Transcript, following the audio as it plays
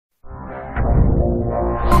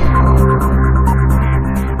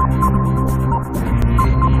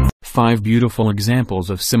Five beautiful examples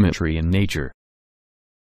of symmetry in nature.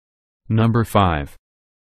 Number 5.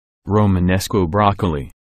 Romanesco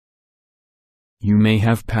broccoli. You may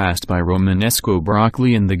have passed by Romanesco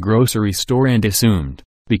broccoli in the grocery store and assumed,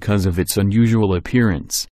 because of its unusual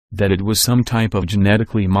appearance, that it was some type of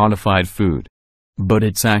genetically modified food. But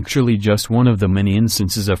it's actually just one of the many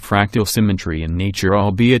instances of fractal symmetry in nature,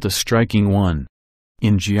 albeit a striking one.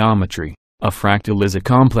 In geometry, a fractal is a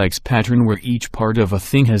complex pattern where each part of a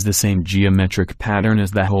thing has the same geometric pattern as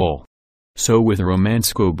the whole. So with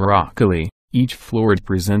Romanesco broccoli, each floret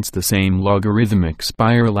presents the same logarithmic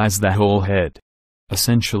spiral as the whole head.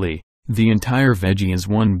 Essentially, the entire veggie is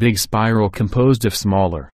one big spiral composed of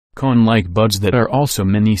smaller, cone-like buds that are also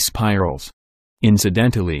many spirals.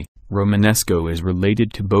 Incidentally, Romanesco is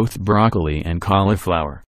related to both broccoli and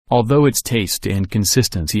cauliflower, although its taste and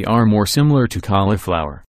consistency are more similar to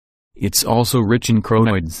cauliflower. It's also rich in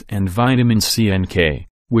chronoids and vitamins C and K,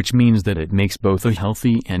 which means that it makes both a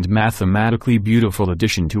healthy and mathematically beautiful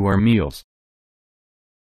addition to our meals.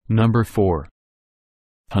 Number 4.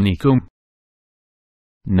 Honeycomb.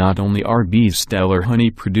 Not only are bees stellar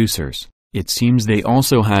honey producers, it seems they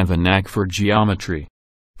also have a knack for geometry.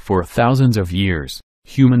 For thousands of years,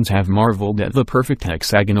 humans have marveled at the perfect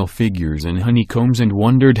hexagonal figures in honeycombs and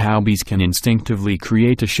wondered how bees can instinctively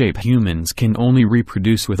create a shape humans can only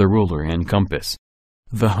reproduce with a ruler and compass.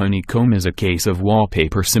 The honeycomb is a case of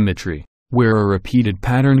wallpaper symmetry, where a repeated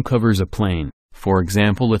pattern covers a plane, for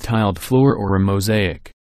example a tiled floor or a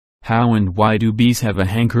mosaic. How and why do bees have a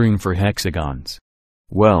hankering for hexagons?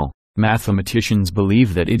 Well, mathematicians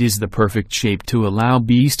believe that it is the perfect shape to allow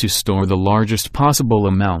bees to store the largest possible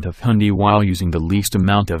amount of honey while using the least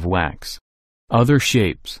amount of wax. Other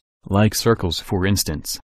shapes, like circles for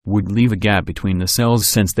instance, would leave a gap between the cells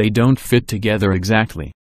since they don't fit together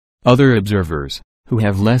exactly. Other observers, who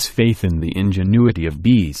have less faith in the ingenuity of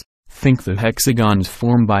bees, think the hexagons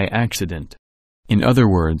form by accident. In other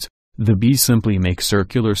words, the bees simply make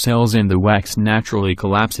circular cells and the wax naturally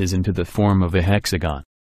collapses into the form of a hexagon.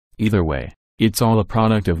 Either way, it's all a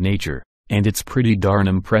product of nature, and it's pretty darn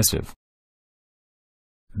impressive.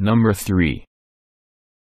 Number 3.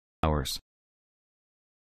 Flowers.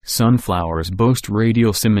 Sunflowers boast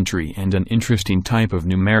radial symmetry and an interesting type of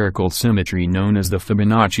numerical symmetry known as the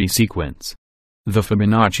Fibonacci sequence. The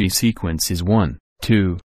Fibonacci sequence is 1,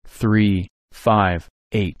 2, 3, 5,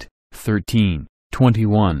 8, 13,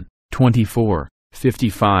 21, 24,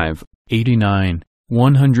 55, 89,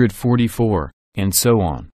 144, and so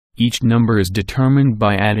on. Each number is determined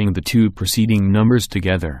by adding the two preceding numbers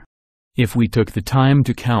together. If we took the time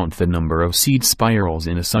to count the number of seed spirals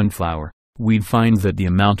in a sunflower, we'd find that the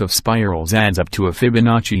amount of spirals adds up to a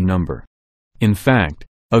Fibonacci number. In fact,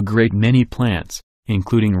 a great many plants,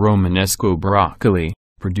 including Romanesco broccoli,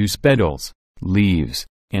 produce petals, leaves,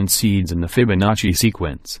 and seeds in the Fibonacci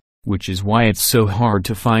sequence, which is why it's so hard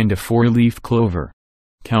to find a four-leaf clover.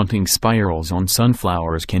 Counting spirals on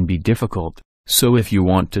sunflowers can be difficult, so if you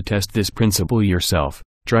want to test this principle yourself,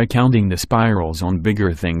 try counting the spirals on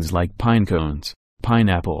bigger things like pine cones,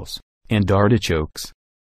 pineapples, and artichokes.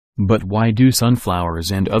 But why do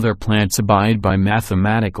sunflowers and other plants abide by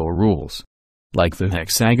mathematical rules? Like the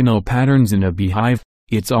hexagonal patterns in a beehive,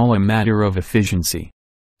 it's all a matter of efficiency.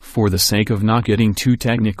 For the sake of not getting too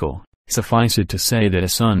technical, suffice it to say that a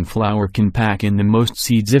sunflower can pack in the most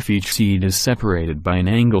seeds if each seed is separated by an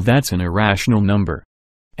angle that's an irrational number.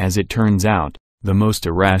 As it turns out, the most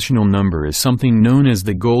irrational number is something known as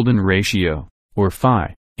the golden ratio, or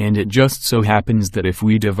phi, and it just so happens that if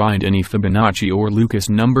we divide any Fibonacci or Lucas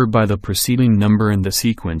number by the preceding number in the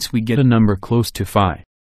sequence we get a number close to phi.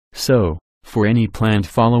 So, for any plant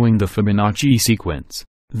following the Fibonacci sequence,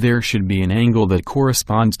 there should be an angle that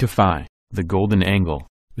corresponds to phi, the golden angle,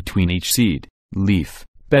 between each seed, leaf,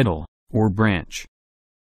 petal, or branch.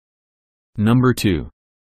 Number 2.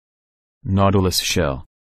 Nautilus shell.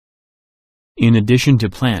 In addition to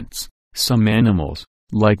plants, some animals,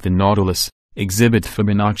 like the nautilus, exhibit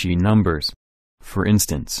Fibonacci numbers. For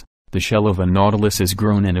instance, the shell of a nautilus is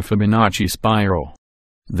grown in a Fibonacci spiral.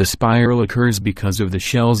 The spiral occurs because of the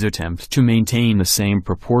shell's attempt to maintain the same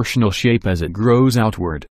proportional shape as it grows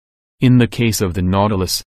outward. In the case of the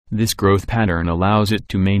nautilus, this growth pattern allows it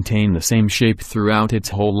to maintain the same shape throughout its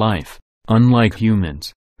whole life, unlike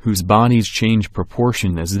humans, whose bodies change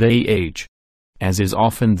proportion as they age. As is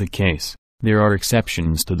often the case, there are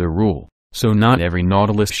exceptions to the rule, so not every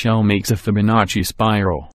nautilus shell makes a Fibonacci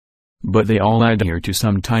spiral. But they all adhere to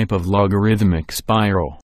some type of logarithmic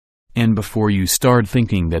spiral. And before you start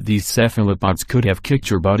thinking that these cephalopods could have kicked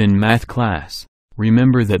your butt in math class,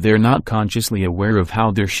 remember that they're not consciously aware of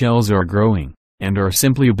how their shells are growing, and are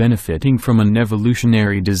simply benefiting from an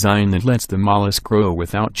evolutionary design that lets the mollusk grow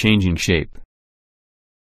without changing shape.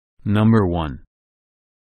 Number 1.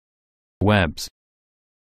 Webs.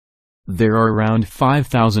 There are around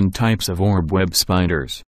 5,000 types of orb web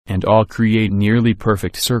spiders, and all create nearly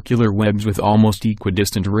perfect circular webs with almost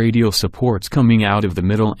equidistant radial supports coming out of the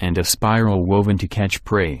middle and a spiral woven to catch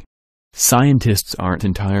prey. Scientists aren't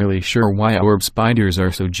entirely sure why orb spiders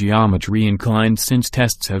are so geometry inclined, since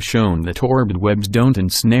tests have shown that orbed webs don't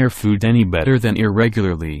ensnare food any better than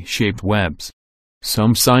irregularly shaped webs.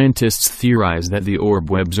 Some scientists theorize that the orb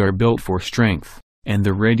webs are built for strength, and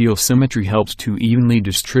the radial symmetry helps to evenly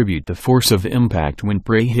distribute the force of impact when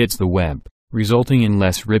prey hits the web, resulting in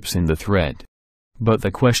less rips in the thread. But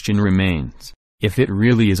the question remains, if it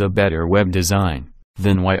really is a better web design,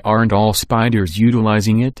 then why aren't all spiders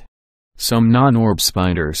utilizing it? Some non-orb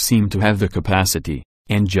spiders seem to have the capacity,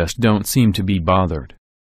 and just don't seem to be bothered.